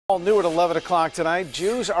All new at 11 o'clock tonight,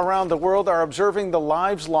 Jews around the world are observing the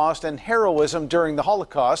lives lost and heroism during the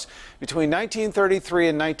Holocaust between 1933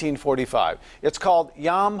 and 1945. It's called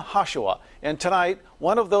Yom HaShoah, and tonight,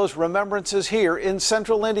 one of those remembrances here in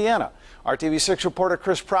central Indiana. Our TV6 reporter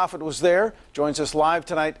Chris Prophet was there, joins us live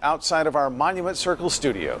tonight outside of our Monument Circle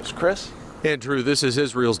studios. Chris? Andrew, this is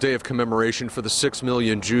Israel's day of commemoration for the 6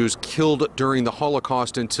 million Jews killed during the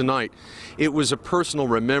Holocaust, and tonight it was a personal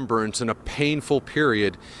remembrance in a painful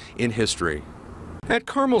period in history. At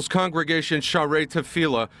Carmel's congregation Shaarey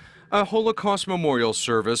Tefilla, a Holocaust memorial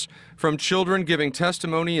service, from children giving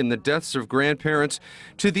testimony in the deaths of grandparents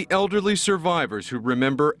to the elderly survivors who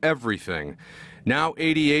remember everything. Now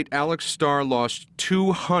 88, Alex Starr lost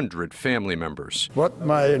 200 family members. What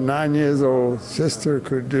my 9-year-old sister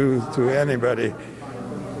could do to anybody,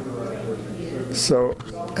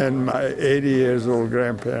 and my 80-year-old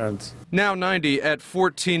grandparents. Now 90, at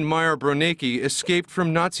 14, Meyer Bronecki escaped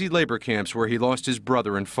from Nazi labor camps where he lost his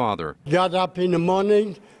brother and father. Got up in the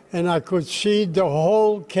morning and I could see the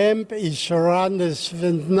whole camp is surrounded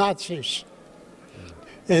with Nazis,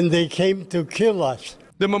 and they came to kill us.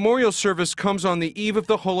 The memorial service comes on the eve of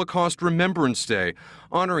the Holocaust Remembrance Day,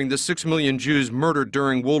 honoring the 6 million Jews murdered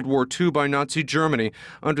during World War II by Nazi Germany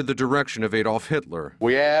under the direction of Adolf Hitler.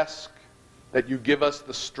 We ask that you give us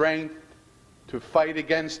the strength to fight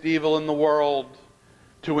against evil in the world,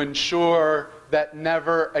 to ensure that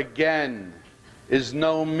never again is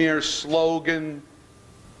no mere slogan,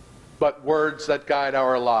 but words that guide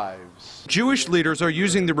our lives. Jewish leaders are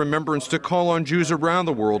using the remembrance to call on Jews around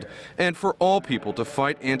the world and for all people to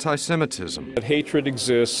fight anti-Semitism. Hatred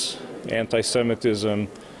exists, anti-Semitism,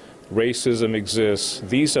 racism exists.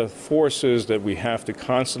 These are forces that we have to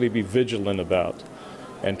constantly be vigilant about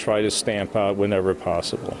and try to stamp out whenever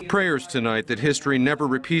possible. Prayers tonight that history never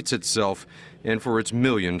repeats itself and for its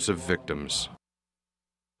millions of victims.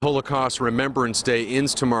 Holocaust Remembrance Day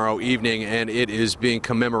ends tomorrow evening, and it is being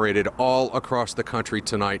commemorated all across the country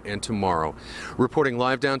tonight and tomorrow. Reporting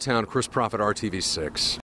live downtown, Chris Prophet, RTV6.